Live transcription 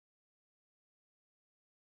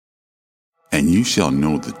And you shall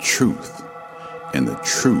know the truth, and the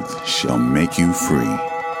truth shall make you free.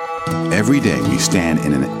 Every day we stand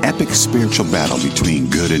in an epic spiritual battle between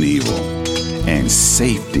good and evil, and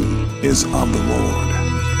safety is of the Lord.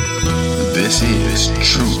 This is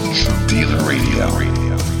Truth Dealer Radio.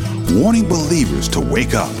 Warning believers to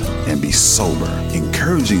wake up and be sober,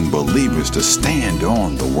 encouraging believers to stand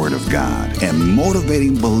on the Word of God, and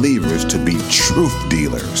motivating believers to be truth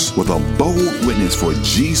dealers with a bold witness for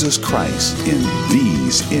Jesus Christ in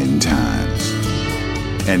these end times.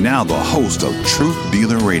 And now the host of Truth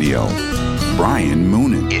Dealer Radio, Brian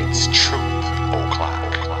Moonen. It's Truth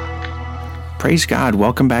O'Clock. Praise God.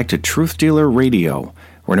 Welcome back to Truth Dealer Radio,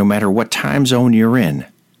 where no matter what time zone you're in,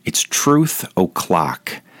 it's Truth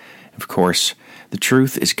O'Clock. Of course, the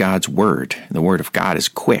truth is God's Word. The Word of God is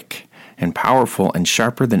quick and powerful and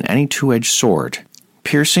sharper than any two-edged sword,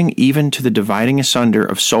 piercing even to the dividing asunder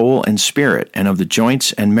of soul and spirit and of the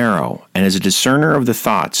joints and marrow, and is a discerner of the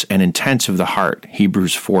thoughts and intents of the heart.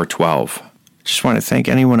 Hebrews 4:12. Just want to thank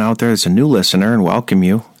anyone out there that's a new listener and welcome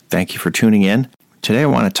you. Thank you for tuning in. Today I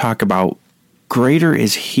want to talk about greater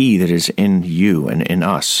is He that is in you and in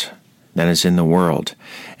us than is in the world.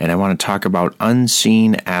 And I want to talk about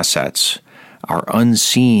unseen assets, our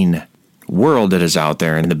unseen world that is out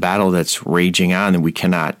there and the battle that's raging on that we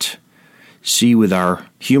cannot see with our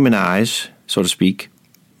human eyes, so to speak,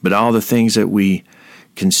 but all the things that we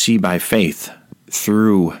can see by faith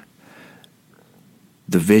through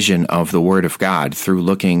the vision of the Word of God, through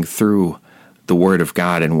looking through the Word of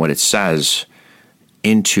God and what it says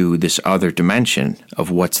into this other dimension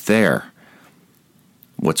of what's there,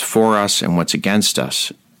 what's for us and what's against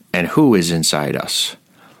us, and who is inside us,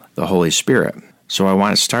 the Holy Spirit. So I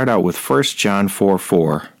want to start out with 1 John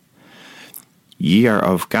 4:4. Ye are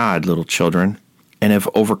of God, little children, and have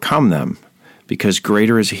overcome them, because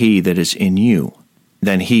greater is He that is in you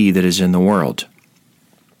than he that is in the world.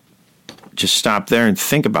 Just stop there and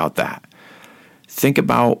think about that. Think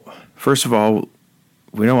about, first of all,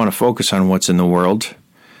 we don't want to focus on what's in the world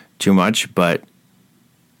too much, but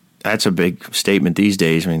that's a big statement these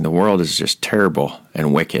days. I mean, the world is just terrible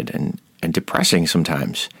and wicked and depressing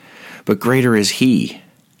sometimes. But greater is He.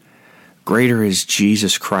 Greater is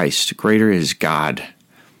Jesus Christ. Greater is God,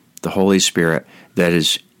 the Holy Spirit, that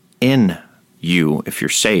is in you if you're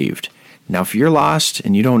saved. Now, if you're lost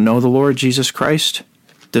and you don't know the Lord Jesus Christ,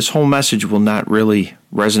 this whole message will not really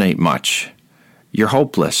resonate much. You're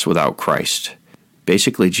hopeless without Christ.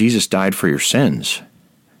 Basically, Jesus died for your sins.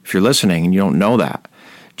 If you're listening and you don't know that,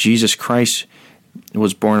 Jesus Christ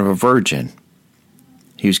was born of a virgin.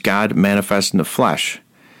 He was God manifest in the flesh.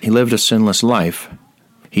 He lived a sinless life.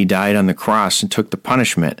 He died on the cross and took the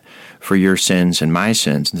punishment for your sins and my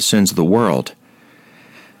sins and the sins of the world.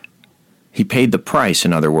 He paid the price,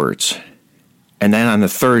 in other words. And then on the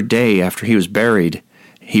third day after He was buried,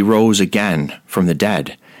 He rose again from the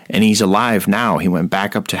dead. And He's alive now. He went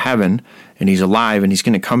back up to heaven, and He's alive, and He's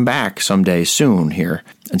going to come back someday soon here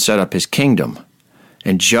and set up His kingdom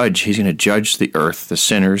and judge. He's going to judge the earth, the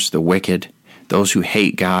sinners, the wicked, those who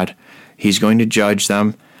hate God. He's going to judge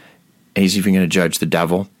them. He's even going to judge the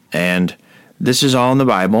devil. And this is all in the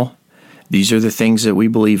Bible. These are the things that we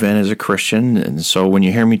believe in as a Christian. And so when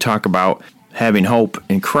you hear me talk about having hope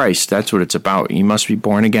in Christ, that's what it's about. You must be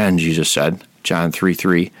born again, Jesus said, John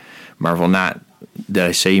 3:3. Marvel not that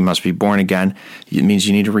I say you must be born again. It means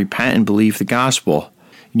you need to repent and believe the gospel.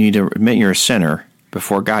 You need to admit you're a sinner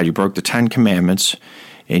before God. You broke the 10 commandments,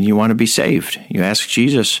 and you want to be saved. You ask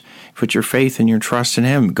Jesus, put your faith and your trust in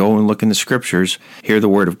Him. Go and look in the Scriptures, hear the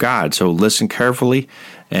Word of God. So listen carefully,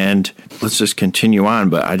 and let's just continue on.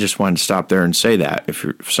 But I just wanted to stop there and say that. If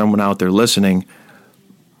you're someone out there listening,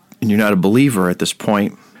 and you're not a believer at this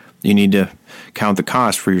point, you need to count the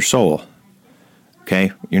cost for your soul.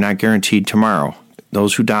 Okay? You're not guaranteed tomorrow.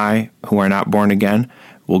 Those who die, who are not born again,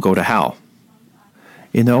 will go to hell.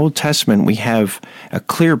 In the Old Testament, we have a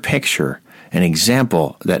clear picture, an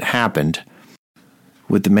example that happened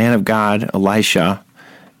with the man of God, Elisha,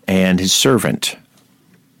 and his servant.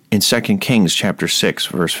 In 2 Kings chapter 6,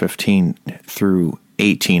 verse 15 through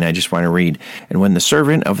 18, I just want to read. And when the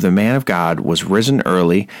servant of the man of God was risen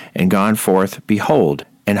early and gone forth, behold,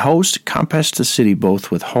 an host compassed the city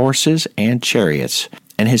both with horses and chariots.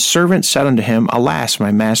 And his servant said unto him, Alas,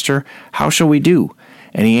 my master, how shall we do?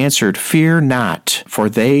 And he answered, Fear not, for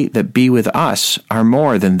they that be with us are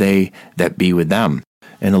more than they that be with them.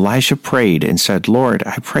 And Elisha prayed and said, Lord,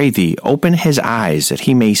 I pray thee, open his eyes that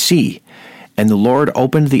he may see. And the Lord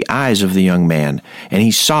opened the eyes of the young man, and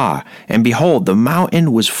he saw, and behold, the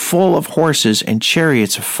mountain was full of horses and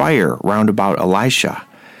chariots of fire round about Elisha.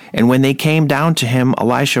 And when they came down to him,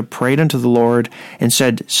 Elisha prayed unto the Lord and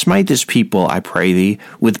said, Smite this people, I pray thee,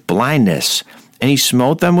 with blindness. And he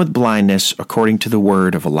smote them with blindness according to the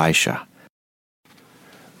word of Elisha.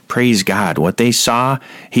 Praise God. What they saw,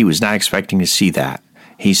 he was not expecting to see that.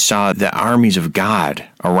 He saw the armies of God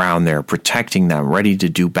around there, protecting them, ready to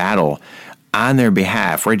do battle on their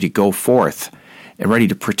behalf, ready to go forth, and ready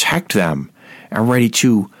to protect them, and ready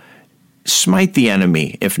to smite the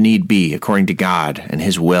enemy if need be, according to God and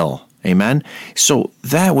his will. Amen? So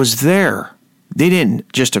that was there. They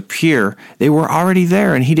didn't just appear. They were already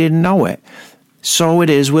there, and he didn't know it. So it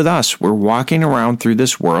is with us. We're walking around through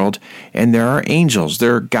this world, and there are angels.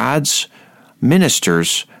 They're God's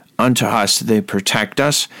ministers unto us. They protect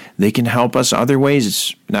us. They can help us other ways.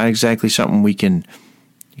 It's not exactly something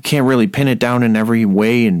you can't really pin it down in every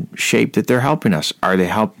way and shape that they're helping us. Are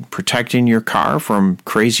they protecting your car from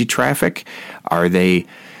crazy traffic? Are they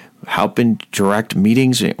helping direct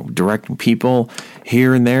meetings, directing people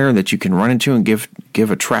here and there that you can run into and give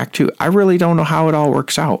a tract to? I really don't know how it all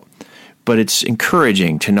works out, but it's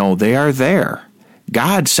encouraging to know they are there.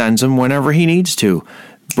 God sends them whenever he needs to.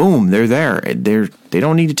 Boom, they're there. They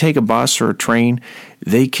don't need to take a bus or a train.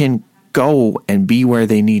 They can go and be where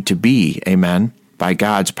they need to be. Amen. By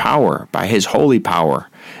God's power, by his holy power.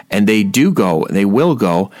 And they do go, they will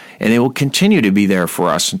go, and they will continue to be there for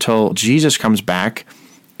us until Jesus comes back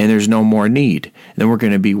and there's no more need. And then we're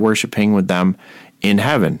going to be worshiping with them in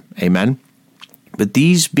heaven. Amen. But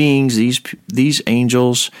these beings, these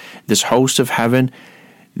angels, this host of heaven,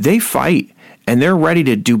 they fight and they're ready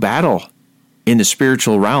to do battle in the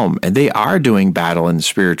spiritual realm. And they are doing battle in the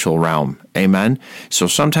spiritual realm. Amen. So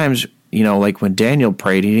sometimes, like when Daniel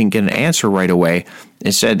prayed, he didn't get an answer right away.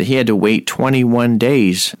 It said that he had to wait 21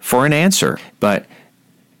 days for an answer. But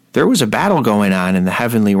there was a battle going on in the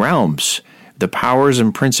heavenly realms. The powers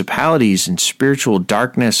and principalities and spiritual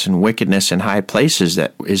darkness and wickedness in high places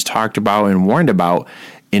that is talked about and warned about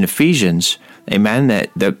in Ephesians. Amen.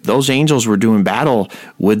 That those angels were doing battle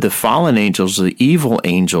with the fallen angels, the evil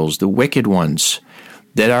angels, the wicked ones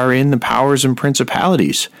that are in the powers and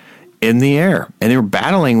principalities in the air, and they were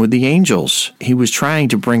battling with the angels. He was trying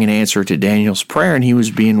to bring an answer to Daniel's prayer, and he was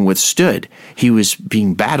being withstood. He was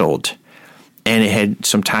being battled, and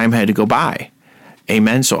some time had to go by.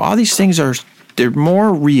 Amen. So all these things they're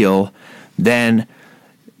more real than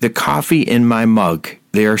the coffee in my mug.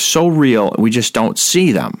 They are so real, we just don't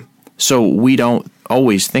see them. So we don't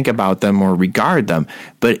always think about them or regard them.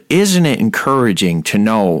 But isn't it encouraging to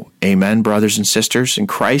know, amen, brothers and sisters in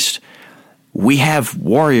Christ, we have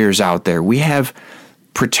warriors out there. We have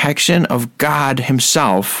protection of God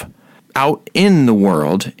himself out in the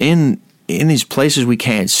world, in these places we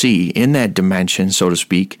can't see, in that dimension, so to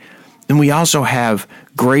speak. And we also have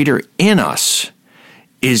greater in us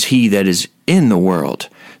is he that is in the world.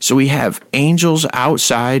 So we have angels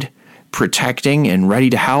outside protecting and ready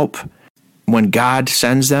to help when God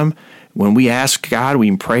sends them. When we ask God, we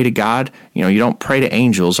can pray to God. You don't pray to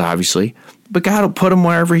angels, obviously, but God will put them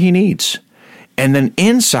wherever he needs. And then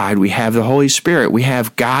inside we have the Holy Spirit. We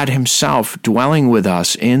have God himself dwelling with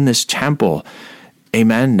us in this temple.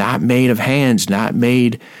 Amen. Not made of hands, not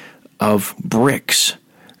made of bricks.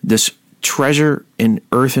 This treasure in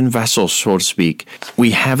earthen vessels, so to speak.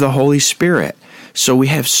 We have the Holy Spirit. So we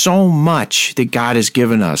have so much that God has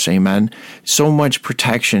given us. Amen. So much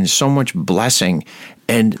protection, so much blessing.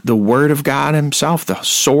 And the Word of God himself, the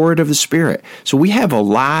sword of the Spirit. So we have a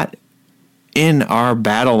lot in our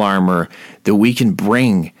battle armor that we can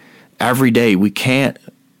bring every day. We can't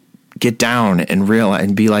get down and realize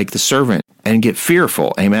and be like the servant and get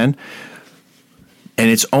fearful. Amen. And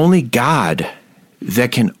it's only God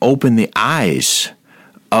that can open the eyes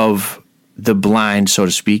of the blind, so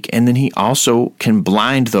to speak. And then he also can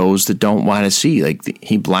blind those that don't want to see.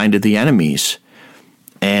 He blinded the enemies.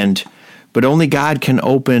 But only God can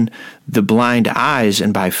open the blind eyes,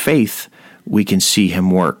 and by faith we can see him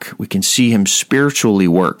work. We can see him spiritually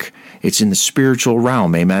work. It's in the spiritual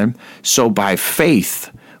realm, amen? So by faith,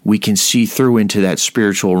 we can see through into that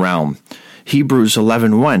spiritual realm. Hebrews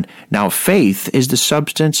 11:1. Now faith is the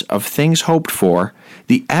substance of things hoped for,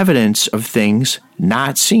 the evidence of things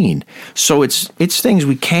not seen. So it's things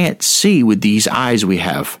we can't see with these eyes we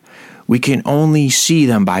have. We can only see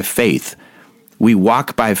them by faith. We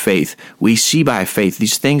walk by faith. We see by faith.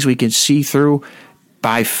 These things we can see through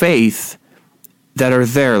by faith that are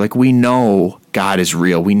there. Like we know God is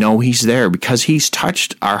real. We know he's there because he's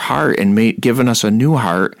touched our heart and given us a new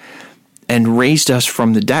heart and raised us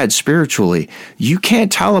from the dead spiritually. You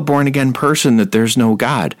can't tell a born-again person that there's no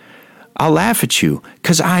God. I'll laugh at you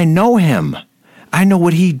because I know him. I know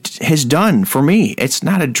what he has done for me. It's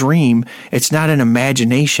not a dream. It's not an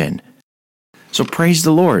imagination. So praise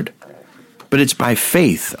the Lord. But it's by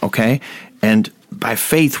faith, okay? And by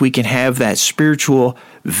faith, we can have that spiritual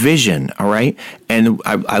vision, all right? And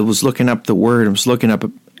I was looking up the word. I was looking up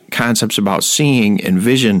concepts about seeing and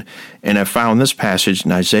vision, and I found this passage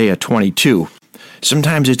in Isaiah 22.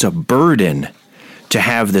 Sometimes it's a burden to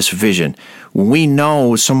have this vision. When we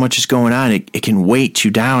know so much is going on, it can weight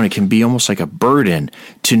you down. It can be almost like a burden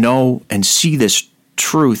to know and see this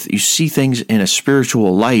truth. You see things in a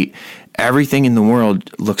spiritual light. Everything in the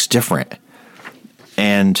world looks different.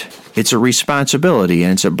 And it's a responsibility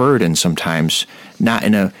and it's a burden sometimes, not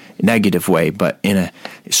in a negative way, but in a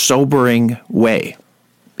sobering way.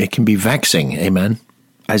 It can be vexing, amen?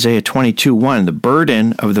 Isaiah 22:1, the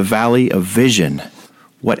burden of the valley of vision.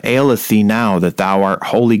 What aileth thee now that thou art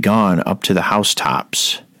wholly gone up to the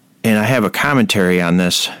housetops? And I have a commentary on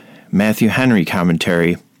this, Matthew Henry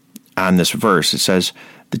commentary on this verse. It says,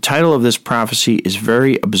 the title of this prophecy is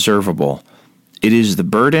very observable. It is the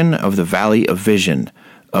burden of the valley of vision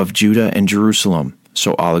of Judah and Jerusalem,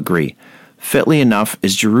 so all agree. Fitly enough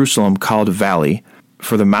is Jerusalem called a valley,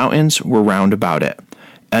 for the mountains were round about it,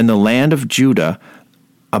 and the land of Judah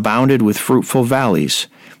abounded with fruitful valleys.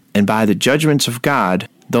 And by the judgments of God,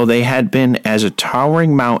 though they had been as a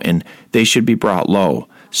towering mountain, they should be brought low,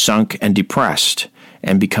 sunk and depressed,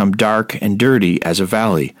 and become dark and dirty as a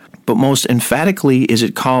valley. But most emphatically is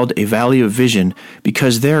it called a valley of vision,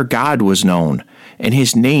 because there God was known, and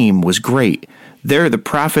his name was great. There the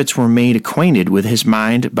prophets were made acquainted with his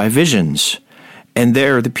mind by visions. And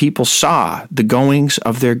there the people saw the goings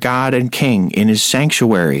of their God and King in his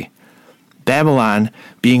sanctuary. Babylon,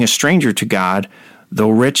 being a stranger to God, though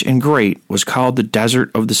rich and great, was called the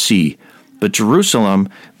desert of the sea. But Jerusalem,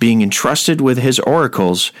 being entrusted with his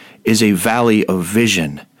oracles, is a valley of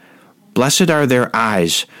vision. Blessed are their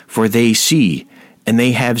eyes, for they see, and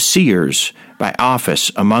they have seers by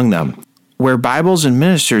office among them. Where Bibles and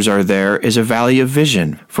ministers are, there is a valley of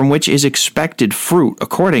vision, from which is expected fruit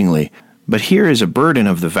accordingly. But here is a burden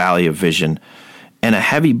of the valley of vision, and a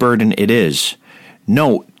heavy burden it is.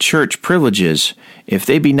 Note, church privileges, if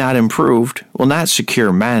they be not improved, will not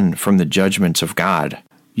secure men from the judgments of God.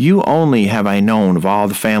 You only have I known of all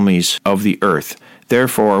the families of the earth,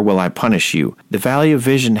 therefore will I punish you. The valley of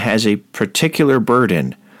vision has a particular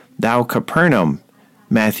burden. Thou Capernaum,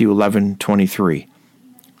 Matthew 11:23.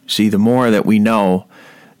 See, the more that we know,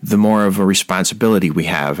 the more of a responsibility we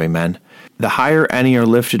have, amen? The higher any are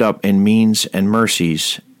lifted up in means and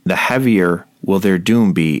mercies, the heavier will their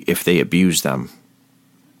doom be if they abuse them.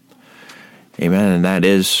 Amen,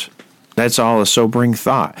 and that's all a sobering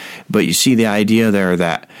thought. But you see the idea there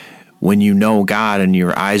that when you know God and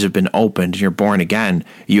your eyes have been opened and you're born again,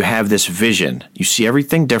 you have this vision. You see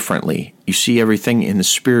everything differently. You see everything in the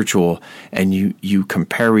spiritual, and you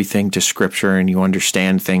compare everything to Scripture, and you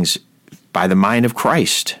understand things by the mind of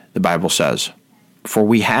Christ, the Bible says. For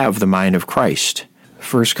we have the mind of Christ.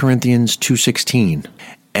 1 Corinthians 2:16.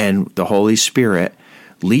 And the Holy Spirit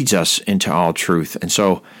leads us into all truth. And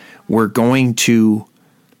so we're going to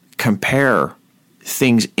compare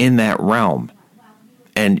things in that realm.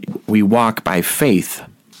 And we walk by faith.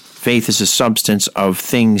 Faith is a substance of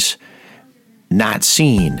things not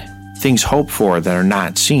seen, things hoped for that are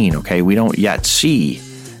not seen, okay? We don't yet see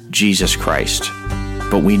Jesus Christ,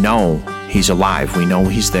 but we know he's alive. We know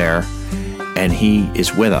he's there, and he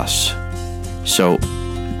is with us. So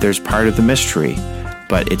there's part of the mystery,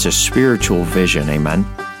 but it's a spiritual vision, amen?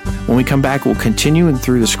 When we come back, we'll continue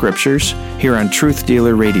through the Scriptures here on Truth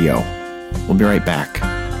Dealer Radio. We'll be right back.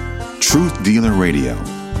 Truth Dealer Radio.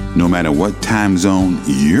 No matter what time zone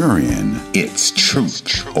you're in, it's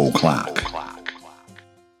Truth O'Clock.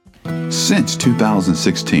 Since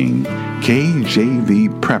 2016, KJV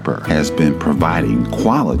Prepper has been providing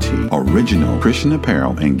quality, original Christian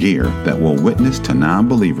apparel and gear that will witness to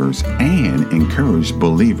non-believers and encourage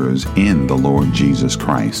believers in the Lord Jesus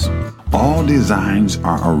Christ. All designs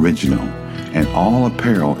are original, and all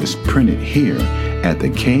apparel is printed here at the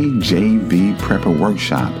KJV Prepper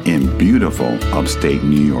Workshop in beautiful upstate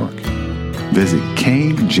New York. Visit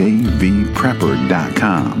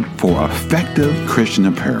kjvprepper.com for effective Christian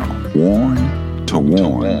apparel, worn to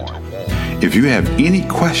worn. If you have any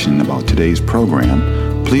question about today's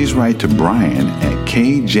program, please write to Brian at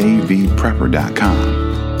kjvprepper.com.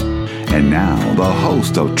 And now, the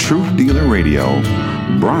host of Truth Dealer Radio,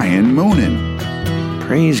 Brian Moonen.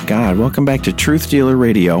 Praise God. Welcome back to Truth Dealer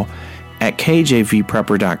Radio. At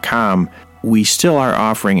kjvprepper.com, we still are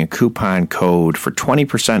offering a coupon code for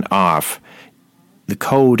 20% off. The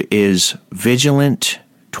code is Vigilant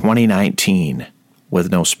 2019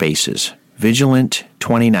 with no spaces. Vigilant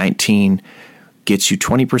 2019 gets you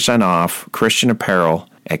 20% off Christian apparel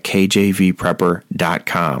at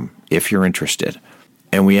kjvprepper.com if you're interested.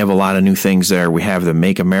 And we have a lot of new things there. We have the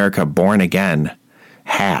Make America Born Again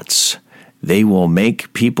hats. They will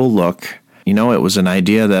make people look. You know, it was an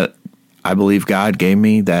idea that I believe God gave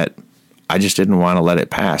me that I just didn't want to let it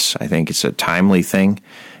pass. I think it's a timely thing,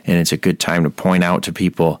 and it's a good time to point out to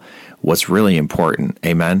people what's really important.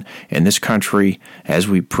 Amen. In this country, as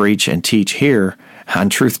we preach and teach here on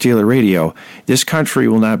Truth Dealer Radio, this country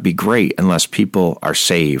will not be great unless people are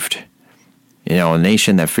saved. You know, a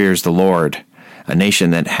nation that fears the Lord, a nation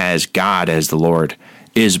that has God as the Lord,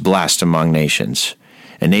 is blessed among nations.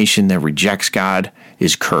 A nation that rejects God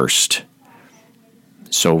is cursed.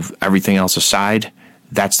 So everything else aside,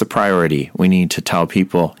 that's the priority. We need to tell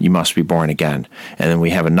people you must be born again. And then we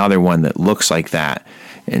have another one that looks like that.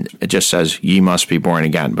 And it just says, ye must be born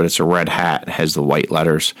again. But it's a red hat. It has the white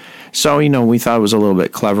letters. So, you know, we thought it was a little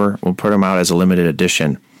bit clever. We'll put them out as a limited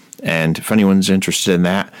edition. And if anyone's interested in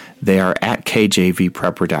that, they are at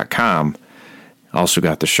kjvprepper.com. Also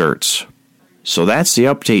got the shirts. So that's the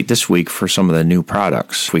update this week for some of the new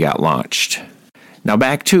products we got launched. Now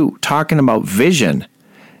back to talking about vision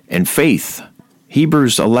and faith.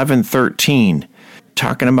 Hebrews 11:13,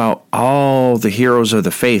 talking about all the heroes of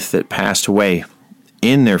the faith that passed away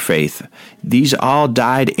in their faith. These all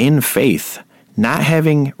died in faith, not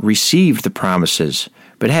having received the promises,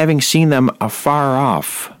 but having seen them afar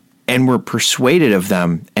off, and were persuaded of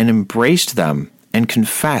them, and embraced them, and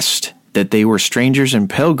confessed that they were strangers and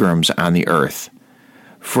pilgrims on the earth.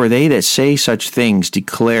 For they that say such things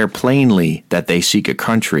declare plainly that they seek a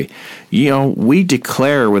country. You know, we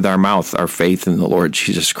declare with our mouth our faith in the Lord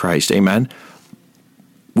Jesus Christ. Amen.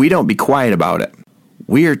 We don't be quiet about it.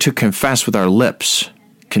 We are to confess with our lips.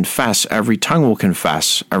 Confess, every tongue will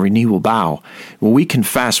confess, every knee will bow. When we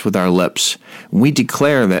confess with our lips, we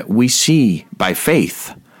declare that we see by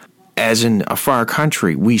faith, as in a far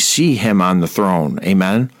country, we see him on the throne.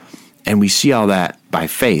 Amen. And we see all that by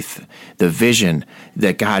faith, the vision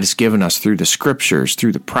that God has given us through the scriptures,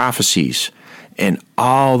 through the prophecies, and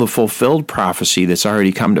all the fulfilled prophecy that's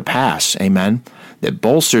already come to pass. Amen. That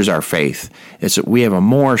bolsters our faith. It's that we have a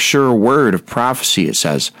more sure word of prophecy, it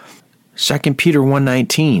says. 2 Peter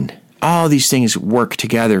 1:19. All these things work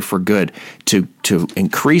together for good to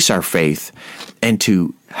increase our faith and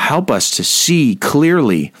to help us to see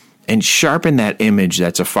clearly and sharpen that image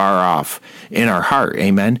that's afar off in our heart,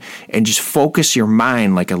 amen? And just focus your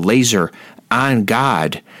mind like a laser on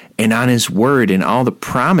God and on his word and all the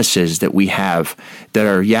promises that we have that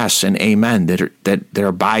are yes and amen, that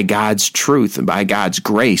are by God's truth and by God's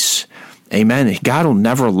grace. Amen. God will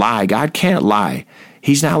never lie. God can't lie.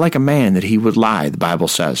 He's not like a man that he would lie, the Bible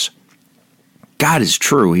says. God is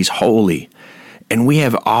true. He's holy. And we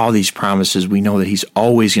have all these promises. We know that he's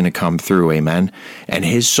always going to come through, amen? And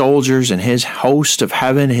his soldiers and his host of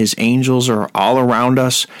heaven, his angels are all around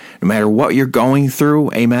us. No matter what you're going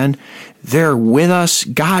through, amen? They're with us.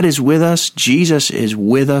 God is with us. Jesus is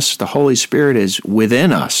with us. The Holy Spirit is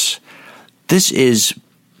within us. This is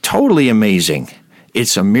totally amazing.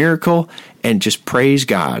 It's a miracle, and just praise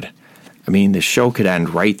God. I mean, the show could end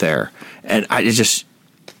right there. And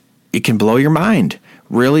it can blow your mind.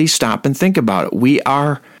 Really stop and think about it.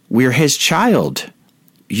 We're his child.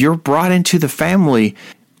 You're brought into the family.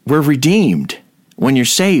 We're redeemed. When you're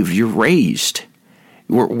saved, you're raised.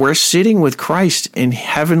 We're sitting with Christ in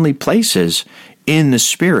heavenly places in the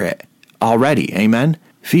Spirit already. Amen.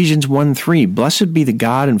 Ephesians 1:3, blessed be the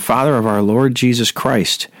God and Father of our Lord Jesus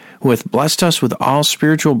Christ, who hath blessed us with all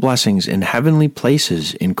spiritual blessings in heavenly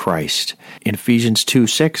places in Christ. In Ephesians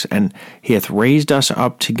 2:6, and he hath raised us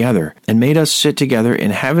up together and made us sit together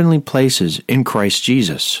in heavenly places in Christ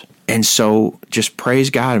Jesus. And so just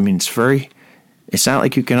praise God. I mean, it's not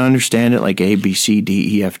like you can understand it like A, B, C,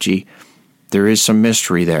 D, E, F, G. There is some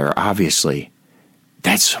mystery there, obviously.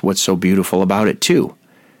 That's what's so beautiful about it too.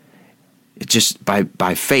 It's just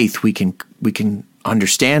by faith we can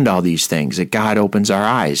understand all these things, that God opens our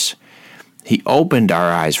eyes. He opened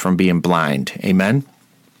our eyes from being blind. Amen.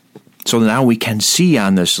 So now we can see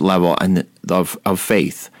on this level of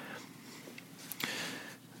faith.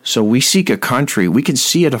 So we seek a country. We can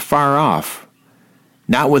see it afar off,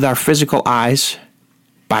 not with our physical eyes,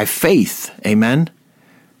 by faith. Amen.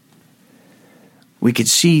 We could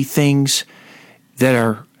see things that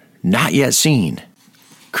are not yet seen.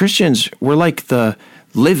 Christians, we're like the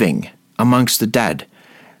living amongst the dead.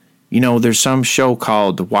 You know, there's some show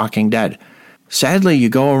called The Walking Dead. Sadly, you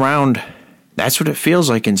go around, that's what it feels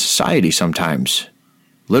like in society sometimes.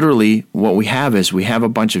 Literally, what we have is we have a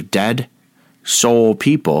bunch of dead soul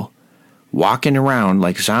people walking around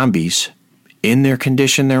like zombies in their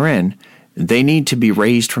condition they're in, they need to be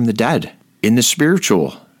raised from the dead in the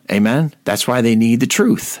spiritual. Amen? That's why they need the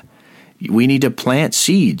truth. We need to plant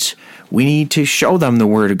seeds. We need to show them the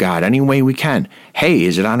Word of God any way we can. Hey,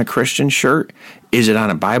 is it on a Christian shirt? Is it on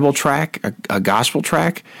a Bible track, a gospel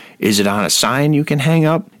track? Is it on a sign you can hang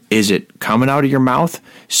up? Is it coming out of your mouth?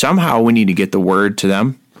 Somehow we need to get the Word to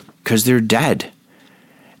them because they're dead.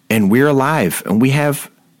 And we're alive. And we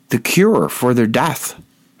have the cure for their death,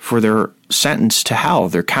 for their sentence to hell,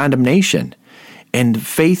 their condemnation. And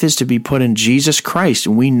faith is to be put in Jesus Christ.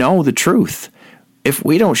 And we know the truth. If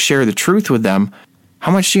we don't share the truth with them,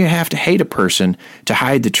 how much do you have to hate a person to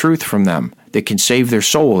hide the truth from them that can save their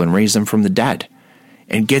soul and raise them from the dead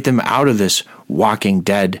and get them out of this walking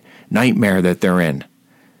dead nightmare that they're in?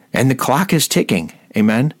 And the clock is ticking.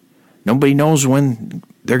 Amen? Nobody knows when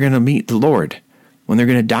they're going to meet the Lord, when they're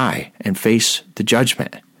going to die and face the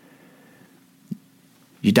judgment.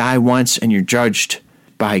 You die once and you're judged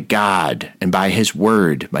by God and by His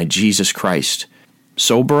Word, by Jesus Christ.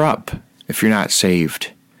 Sober up if you're not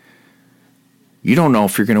saved. You don't know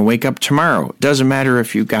if you're going to wake up tomorrow. It doesn't matter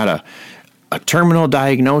if you've got a terminal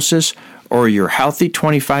diagnosis or you're healthy,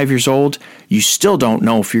 25 years old. You still don't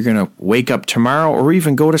know if you're going to wake up tomorrow or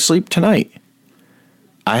even go to sleep tonight.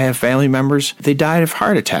 I have family members, they died of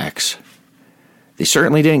heart attacks. They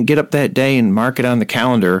certainly didn't get up that day and mark it on the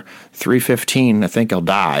calendar, 3:15, I think I'll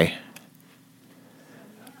die.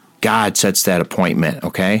 God sets that appointment,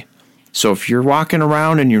 okay? So if you're walking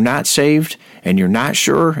around and you're not saved and you're not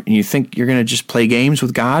sure and you think you're going to just play games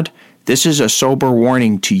with God, this is a sober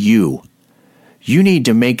warning to you. You need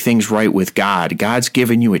to make things right with God. God's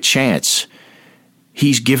given you a chance.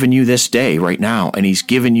 He's given you this day right now, and He's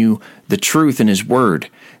given you the truth in His Word.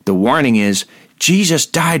 The warning is, Jesus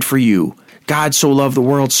died for you. God so loved the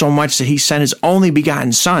world so much that He sent His only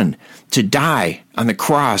begotten Son to die on the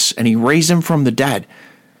cross, and He raised Him from the dead,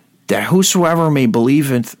 that whosoever may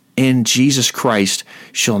believe in Jesus Christ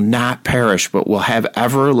shall not perish, but will have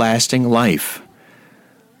everlasting life.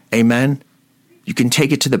 Amen? You can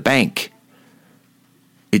take it to the bank.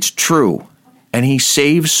 It's true. And He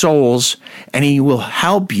saves souls, and He will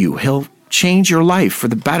help you. He'll change your life for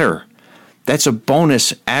the better. That's a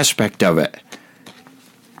bonus aspect of it.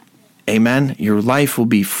 Amen? Your life will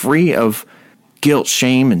be free of guilt,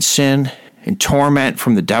 shame, and sin, and torment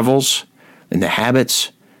from the devils and the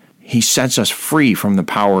habits. He sets us free from the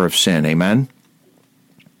power of sin. Amen?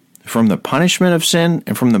 From the punishment of sin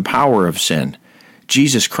and from the power of sin.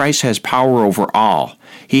 Jesus Christ has power over all.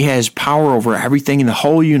 He has power over everything in the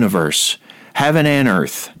whole universe, heaven and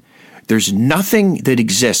earth. There's nothing that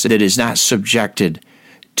exists that is not subjected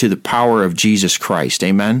to the power of Jesus Christ.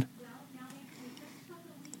 Amen?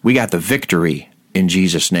 We got the victory in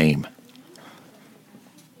Jesus' name.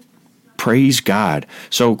 Praise God.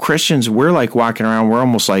 So Christians, we're like walking around, we're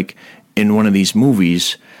almost like in one of these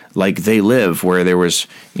movies, like They Live, where there was,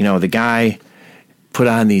 the guy put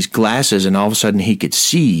on these glasses and all of a sudden he could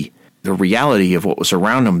see the reality of what was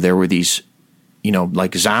around him. There were these,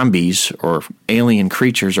 like zombies or alien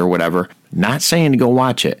creatures or whatever. Not saying to go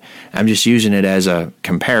watch it. I'm just using it as a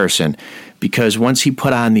comparison, because once he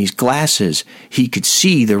put on these glasses, he could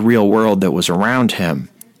see the real world that was around him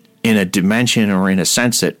in a dimension or in a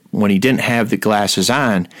sense that when he didn't have the glasses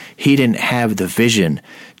on, he didn't have the vision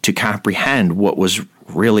to comprehend what was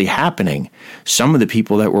really happening. Some of the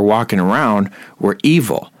people that were walking around were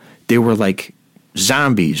evil. They were like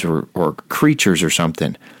zombies or creatures or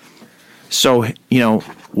something. So,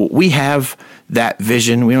 we have that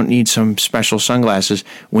vision. We don't need some special sunglasses.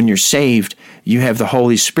 When you're saved, you have the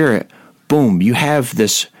Holy Spirit. Boom, you have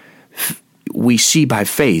this. We see by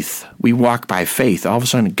faith. We walk by faith. All of a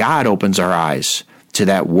sudden, God opens our eyes to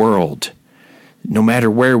that world, no matter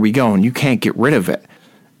where we go, and you can't get rid of it.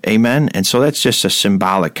 Amen? And so that's just a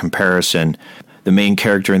symbolic comparison. The main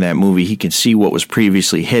character in that movie, he can see what was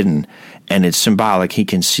previously hidden, and it's symbolic. He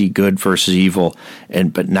can see good versus evil,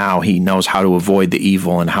 but now he knows how to avoid the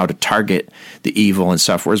evil and how to target the evil and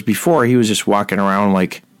stuff. Whereas before, he was just walking around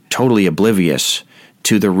like totally oblivious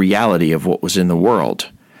to the reality of what was in the world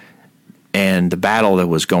and the battle that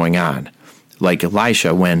was going on. Like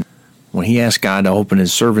Elisha, when he asked God to open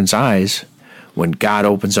his servant's eyes, when God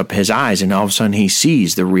opens up his eyes and all of a sudden he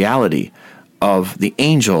sees the reality of the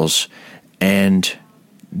angels, and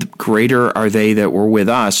greater are they that were with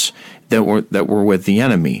us that were with the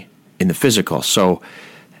enemy in the physical. So,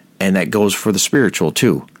 and that goes for the spiritual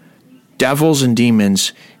too. Devils and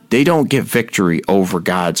demons, they don't get victory over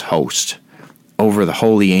God's host, over the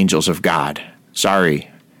holy angels of God. Sorry.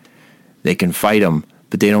 They can fight them,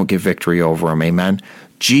 but they don't get victory over them. Amen?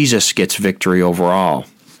 Jesus gets victory over all.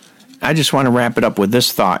 I just want to wrap it up with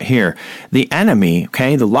this thought here. The enemy,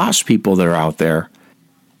 okay, the lost people that are out there,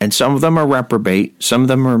 and some of them are reprobate, some of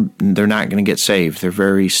them they're not going to get saved. They're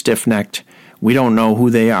very stiff-necked. We don't know who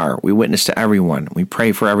they are. We witness to everyone. We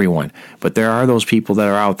pray for everyone. But there are those people that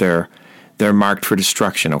are out there, they're marked for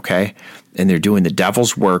destruction, okay? And they're doing the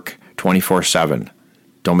devil's work 24/7.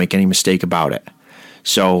 Don't make any mistake about it.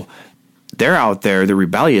 So they're out there, the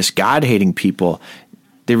rebellious, God-hating people.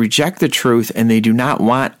 They reject the truth, and they do not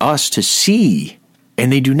want us to see,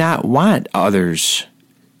 and they do not want others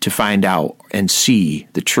to find out and see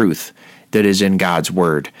the truth that is in God's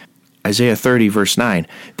word. Isaiah 30, verse 9,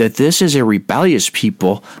 that this is a rebellious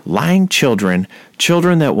people, lying children,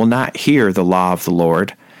 children that will not hear the law of the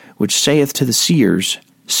Lord, which saith to the seers,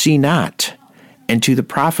 see not, and to the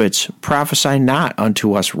prophets, prophesy not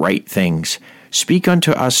unto us right things, speak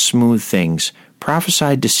unto us smooth things,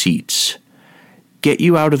 prophesy deceits. Get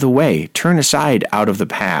you out of the way, turn aside out of the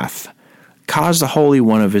path, cause the Holy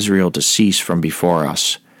One of Israel to cease from before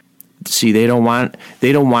us. See, they don't want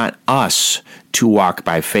us to walk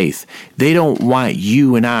by faith. They don't want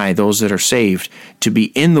you and I, those that are saved, to be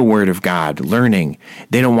in the Word of God, learning.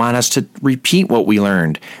 They don't want us to repeat what we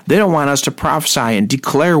learned. They don't want us to prophesy and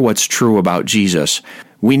declare what's true about Jesus.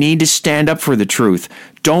 We need to stand up for the truth.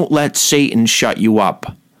 Don't let Satan shut you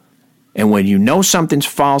up. And when you know something's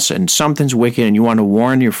false and something's wicked and you want to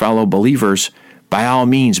warn your fellow believers, by all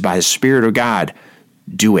means, by the Spirit of God,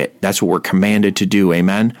 do it. That's what we're commanded to do.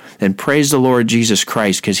 Amen. And praise the Lord Jesus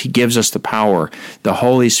Christ, because he gives us the power, the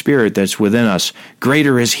Holy Spirit that's within us.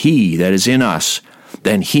 Greater is he that is in us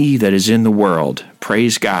than he that is in the world.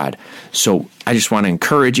 Praise God. So I just want to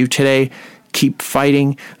encourage you today. Keep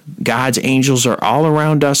fighting. God's angels are all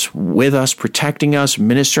around us, with us, protecting us,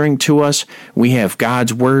 ministering to us. We have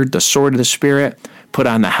God's word, the sword of the Spirit. Put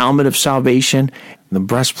on the helmet of salvation, the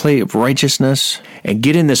breastplate of righteousness, and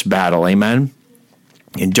get in this battle. Amen.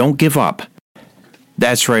 And don't give up.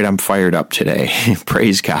 That's right, I'm fired up today.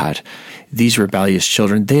 Praise God. These rebellious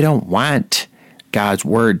children, they don't want God's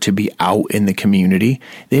word to be out in the community.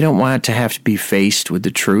 They don't want to have to be faced with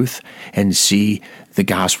the truth and see the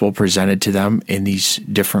gospel presented to them in these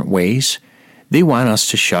different ways. They want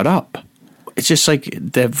us to shut up. It's just like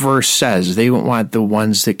that verse says, they don't want the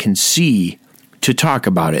ones that can see to talk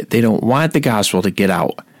about it. They don't want the gospel to get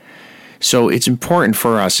out. So it's important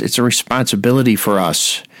for us. It's a responsibility for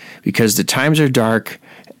us because the times are dark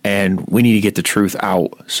and we need to get the truth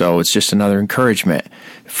out. So it's just another encouragement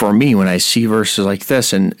for me when I see verses like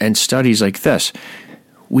this and studies like this.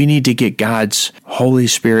 We need to get God's Holy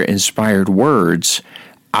Spirit inspired words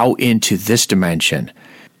out into this dimension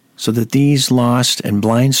so that these lost and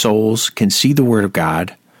blind souls can see the Word of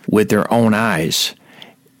God with their own eyes.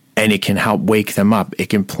 And it can help wake them up. It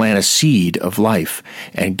can plant a seed of life.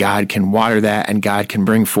 And God can water that, and God can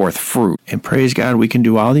bring forth fruit. And praise God, we can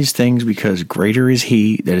do all these things because greater is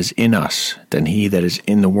he that is in us than he that is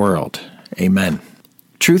in the world. Amen.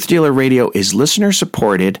 Truth Dealer Radio is listener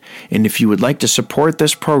supported, and if you would like to support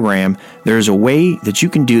this program, there's a way that you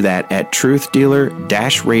can do that at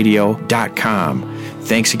truthdealer-radio.com.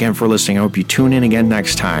 Thanks again for listening. I hope you tune in again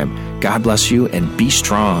next time. God bless you, and be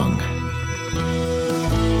strong.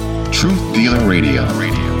 Truth Dealer Radio.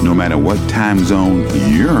 No matter what time zone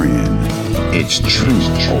you're in, it's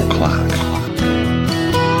Truth O'Clock.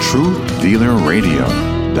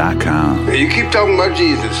 TruthDealerRadio.com. You keep talking about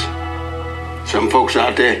Jesus. Some folks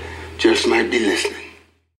out there just might be listening.